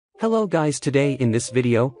Hello guys, today in this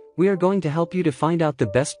video, we are going to help you to find out the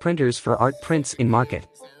best printers for art prints in market.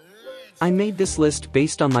 I made this list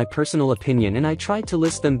based on my personal opinion and I tried to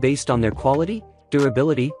list them based on their quality,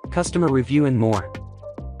 durability, customer review and more.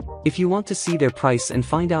 If you want to see their price and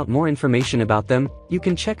find out more information about them, you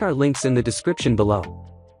can check our links in the description below.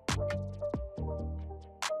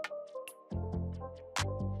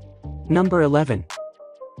 Number 11.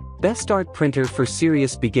 Best art printer for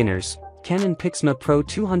serious beginners, Canon PIXMA Pro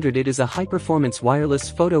 200. It is a high-performance wireless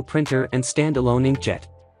photo printer and standalone inkjet.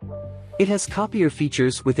 It has copier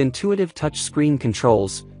features with intuitive touch-screen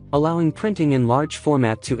controls, allowing printing in large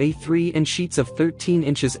format to A3 and sheets of 13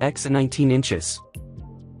 inches x 19 inches.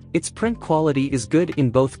 Its print quality is good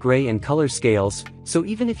in both gray and color scales, so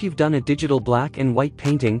even if you've done a digital black and white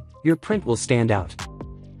painting, your print will stand out.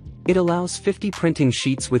 It allows 50 printing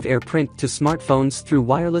sheets with AirPrint to smartphones through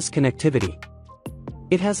wireless connectivity.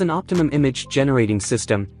 It has an optimum image generating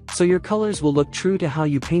system, so your colors will look true to how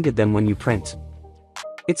you painted them when you print.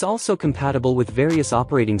 It's also compatible with various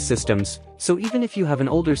operating systems, so even if you have an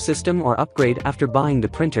older system or upgrade after buying the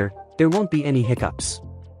printer, there won't be any hiccups.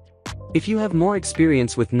 If you have more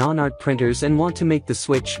experience with non-art printers and want to make the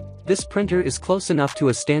switch, this printer is close enough to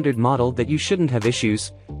a standard model that you shouldn't have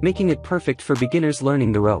issues, making it perfect for beginners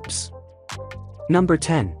learning the ropes. Number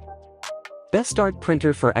 10. Best art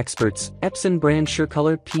printer for experts, Epson brand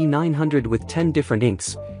SureColor P900 with 10 different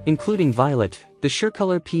inks, including violet. The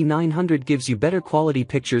SureColor P900 gives you better quality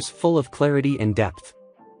pictures full of clarity and depth.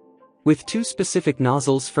 With two specific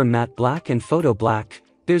nozzles for matte black and photo black,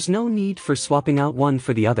 there's no need for swapping out one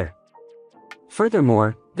for the other.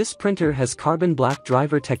 Furthermore, this printer has carbon black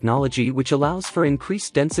driver technology which allows for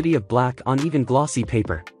increased density of black on even glossy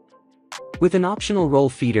paper. With an optional roll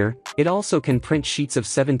feeder, it also can print sheets of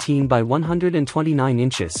 17 by 129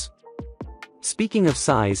 inches. Speaking of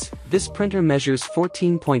size, this printer measures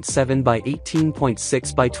 14.7 by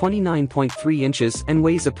 18.6 by 29.3 inches and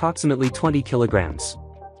weighs approximately 20 kilograms.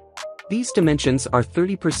 These dimensions are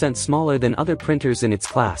 30% smaller than other printers in its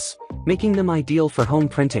class, making them ideal for home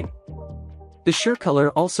printing. The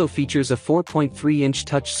SureColor also features a 4.3-inch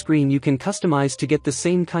touch screen you can customize to get the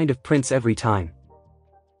same kind of prints every time.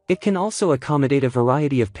 It can also accommodate a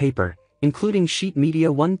variety of paper, including sheet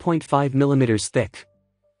media 1.5 mm thick.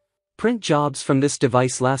 Print jobs from this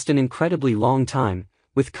device last an incredibly long time,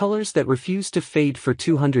 with colors that refuse to fade for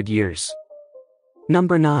 200 years.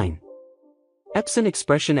 Number 9. Epson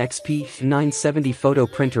Expression XP 970 Photo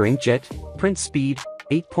Printer Inkjet, print speed,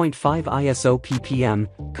 8.5 ISO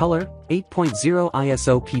ppm, color, 8.0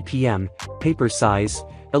 ISO ppm, paper size,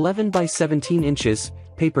 11 by 17 inches,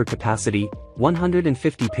 paper capacity,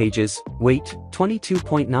 150 pages, weight,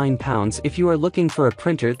 22.9 pounds. If you are looking for a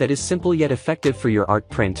printer that is simple yet effective for your art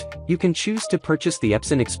print, you can choose to purchase the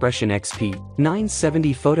Epson Expression XP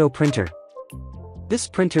 970 Photo Printer. This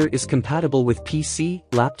printer is compatible with PC,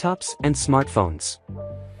 laptops, and smartphones.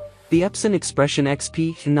 The Epson Expression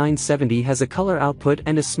XP 970 has a color output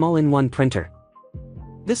and a small-in-one printer.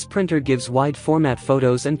 This printer gives wide format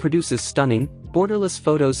photos and produces stunning, borderless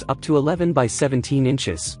photos up to 11 by 17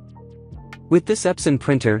 inches. With this Epson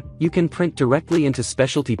printer, you can print directly into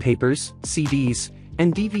specialty papers, CDs,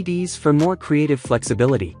 and DVDs for more creative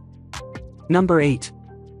flexibility. Number 8.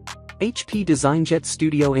 HP DesignJet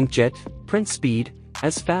Studio Inkjet, print speed,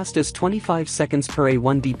 as fast as 25 seconds per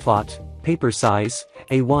A1D plot, paper size,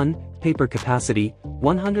 A1, paper capacity,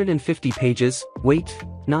 150 pages, weight,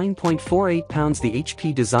 9.48 pounds. The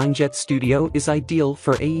HP DesignJet Studio is ideal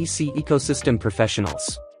for AEC ecosystem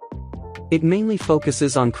professionals. It mainly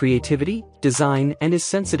focuses on creativity, design, and is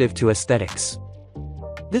sensitive to aesthetics.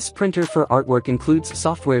 This printer for artwork includes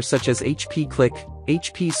software such as HP Click,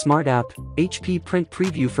 HP Smart App, HP Print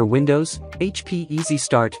Preview for Windows, HP Easy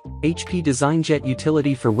Start, HP DesignJet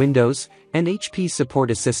Utility for Windows, and HP Support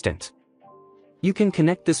Assistant. You can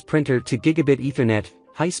connect this printer to Gigabit Ethernet,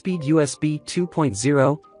 high-speed USB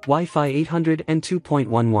 2.0, Wi-Fi 800 and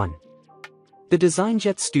 2.11. The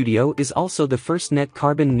DesignJet Studio is also the first net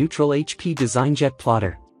carbon-neutral HP DesignJet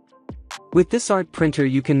plotter. With this art printer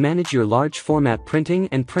you can manage your large format printing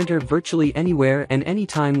and printer virtually anywhere and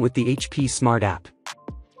anytime with the HP Smart App.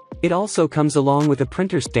 It also comes along with a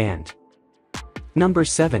printer stand. Number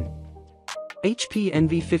 7. HP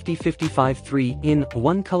Envy 5055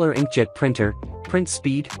 3-in-1 Color Inkjet Printer, print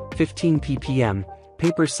speed, 15 ppm,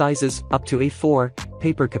 paper sizes, up to A4,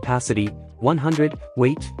 paper capacity, 100,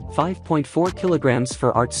 weight, 5.4 kilograms.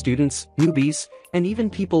 For art students, newbies, and even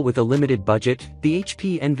people with a limited budget, the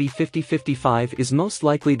HP Envy 5055 is most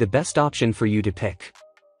likely the best option for you to pick.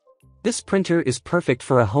 This printer is perfect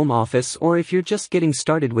for a home office or if you're just getting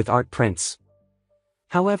started with art prints.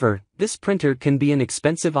 However, this printer can be an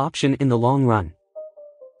expensive option in the long run.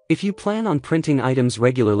 If you plan on printing items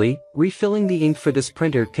regularly, refilling the ink for this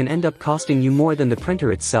printer can end up costing you more than the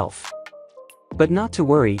printer itself. But not to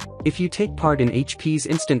worry, if you take part in HP's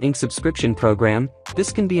Instant Ink subscription program,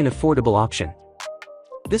 this can be an affordable option.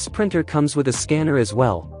 This printer comes with a scanner as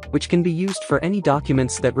well, which can be used for any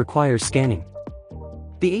documents that require scanning.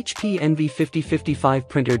 The HP Envy 5055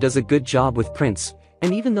 printer does a good job with prints,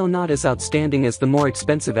 and even though not as outstanding as the more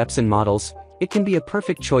expensive Epson models, it can be a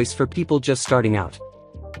perfect choice for people just starting out.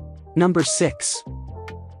 Number 6.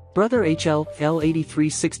 Brother HL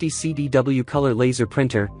L8360 CDW Color Laser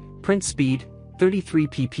Printer, Print Speed, 33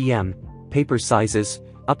 ppm, Paper Sizes,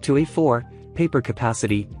 up to A4, Paper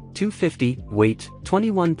Capacity, 250, Weight,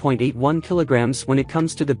 21.81 kilograms. When it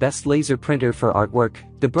comes to the best laser printer for artwork,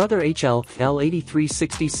 the Brother HL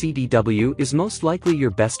L8360 CDW is most likely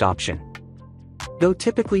your best option. Though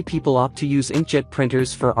typically people opt to use inkjet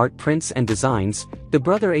printers for art prints and designs, the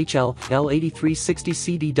Brother HL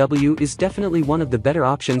L8360 CDW is definitely one of the better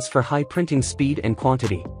options for high printing speed and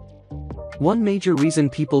quantity. One major reason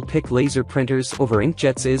people pick laser printers over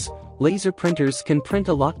inkjets is, laser printers can print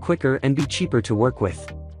a lot quicker and be cheaper to work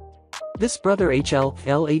with. This Brother HL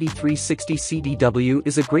L8360 CDW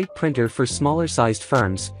is a great printer for smaller sized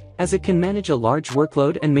firms, as it can manage a large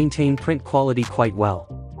workload and maintain print quality quite well.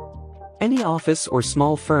 Any office or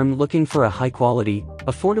small firm looking for a high-quality,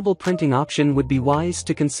 affordable printing option would be wise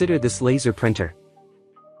to consider this laser printer.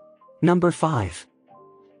 Number 5.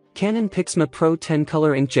 Canon PIXMA Pro 10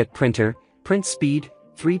 Color Inkjet Printer, Print Speed,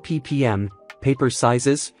 3 ppm, Paper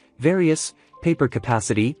Sizes, Various, Paper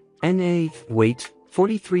Capacity, NA, Weight,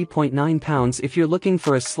 43.9 pounds. If you're looking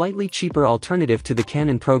for a slightly cheaper alternative to the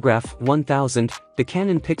Canon ProGraph 1000, the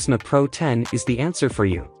Canon PIXMA Pro 10 is the answer for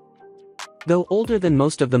you. Though older than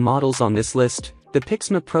most of the models on this list, the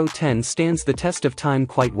PIXMA Pro 10 stands the test of time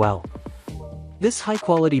quite well. This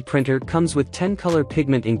high-quality printer comes with 10-color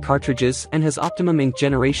pigment ink cartridges and has optimum ink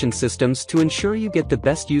generation systems to ensure you get the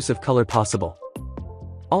best use of color possible.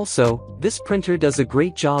 Also, this printer does a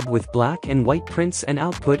great job with black and white prints and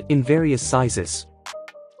output in various sizes.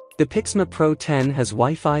 The PIXMA Pro 10 has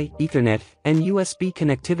Wi-Fi, Ethernet, and USB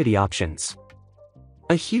connectivity options.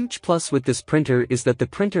 A huge plus with this printer is that the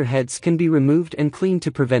printer heads can be removed and cleaned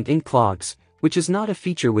to prevent ink clogs, which is not a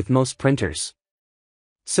feature with most printers.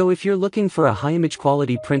 So if you're looking for a high image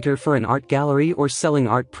quality printer for an art gallery or selling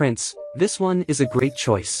art prints, this one is a great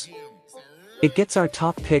choice. It gets our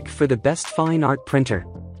top pick for the best fine art printer.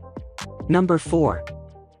 Number 4.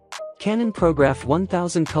 Canon ProGraph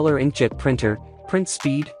 1000 Color Inkjet Printer, Print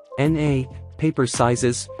Speed, NA, Paper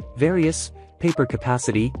Sizes, Various, Paper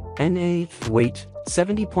Capacity, NA, Weight,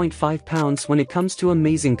 70.5 pounds. When it comes to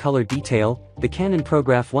amazing color detail, the Canon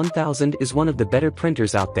ProGraph 1000 is one of the better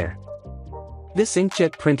printers out there. This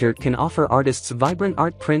inkjet printer can offer artists vibrant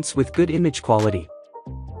art prints with good image quality.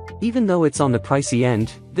 Even though it's on the pricey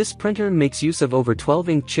end, this printer makes use of over 12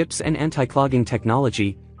 ink chips and anti-clogging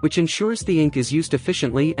technology, which ensures the ink is used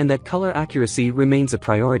efficiently and that color accuracy remains a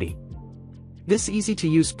priority. This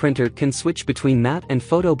easy-to-use printer can switch between matte and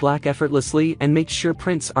photo black effortlessly and makes sure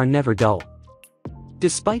prints are never dull.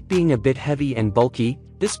 Despite being a bit heavy and bulky,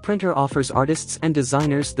 this printer offers artists and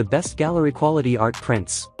designers the best gallery-quality art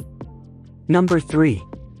prints. Number 3.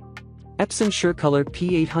 Epson SureColor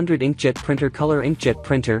P800 Inkjet Printer Color Inkjet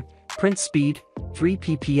Printer, Print Speed, 3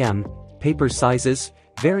 ppm, Paper Sizes,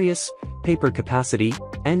 Various, Paper Capacity,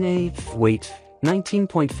 NA, Weight,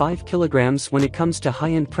 19.5 kilograms. When it comes to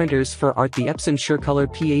high-end printers for art, the Epson SureColor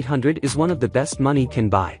P800 is one of the best money can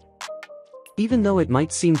buy. Even though it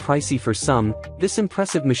might seem pricey for some, this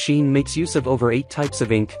impressive machine makes use of over 8 types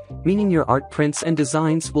of ink, meaning your art prints and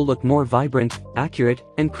designs will look more vibrant, accurate,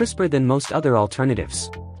 and crisper than most other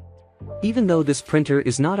alternatives. Even though this printer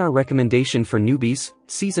is not our recommendation for newbies,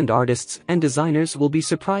 seasoned artists and designers will be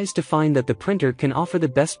surprised to find that the printer can offer the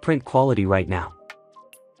best print quality right now.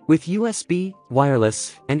 With USB,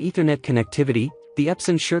 wireless, and Ethernet connectivity, the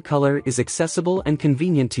Epson SureColor is accessible and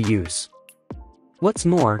convenient to use. What's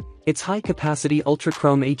more, its high-capacity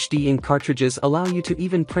Ultrachrome HD ink cartridges allow you to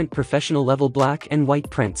even print professional-level black and white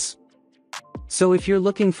prints. So if you're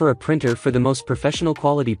looking for a printer for the most professional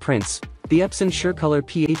quality prints, the Epson SureColor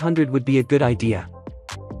P800 would be a good idea.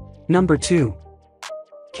 Number 2.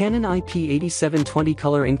 Canon IP8720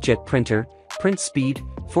 Color Inkjet Printer, Print Speed,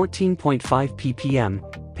 14.5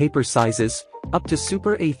 ppm, Paper Sizes, up to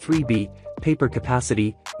Super A3B, Paper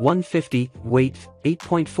Capacity, 150, Weight,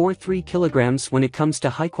 8.43 kilograms. When it comes to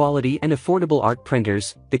high-quality and affordable art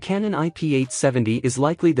printers, the Canon IP870 is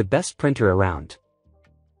likely the best printer around.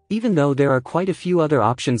 Even though there are quite a few other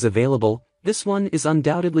options available, This one is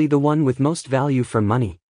undoubtedly the one with most value for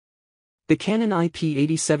money. The Canon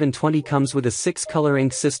IP8720 comes with a 6-color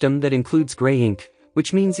ink system that includes gray ink,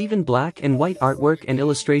 which means even black and white artwork and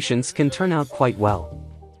illustrations can turn out quite well.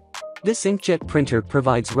 This inkjet printer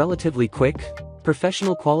provides relatively quick,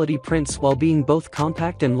 professional quality prints while being both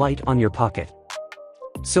compact and light on your pocket.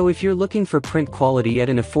 So if you're looking for print quality at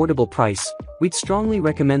an affordable price, we'd strongly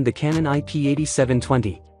recommend the Canon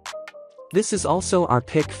IP8720. This is also our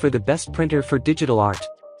pick for the best printer for digital art.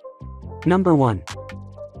 Number 1.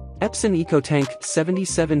 Epson EcoTank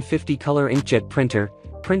 7750 Color Inkjet Printer,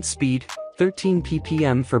 print speed, 13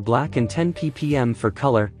 ppm for black and 10 ppm for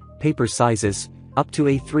color, paper sizes, up to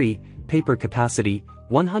A3, paper capacity,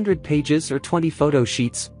 100 pages or 20 photo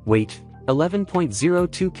sheets, weight,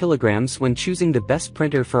 11.02 kilograms. When choosing the best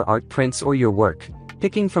printer for art prints or your work,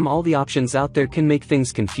 picking from all the options out there can make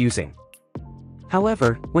things confusing.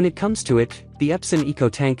 However, when it comes to it, the Epson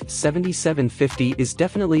EcoTank 7750 is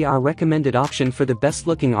definitely our recommended option for the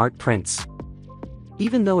best-looking art prints.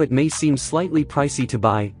 Even though it may seem slightly pricey to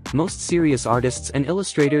buy, most serious artists and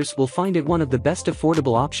illustrators will find it one of the best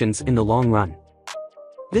affordable options in the long run.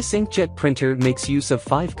 This inkjet printer makes use of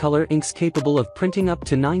 5-color inks capable of printing up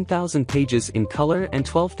to 9,000 pages in color and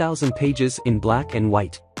 12,000 pages in black and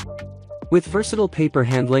white. With versatile paper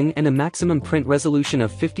handling and a maximum print resolution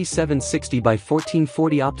of 5760 by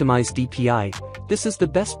 1440 optimized DPI, this is the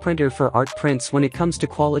best printer for art prints when it comes to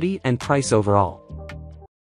quality and price overall.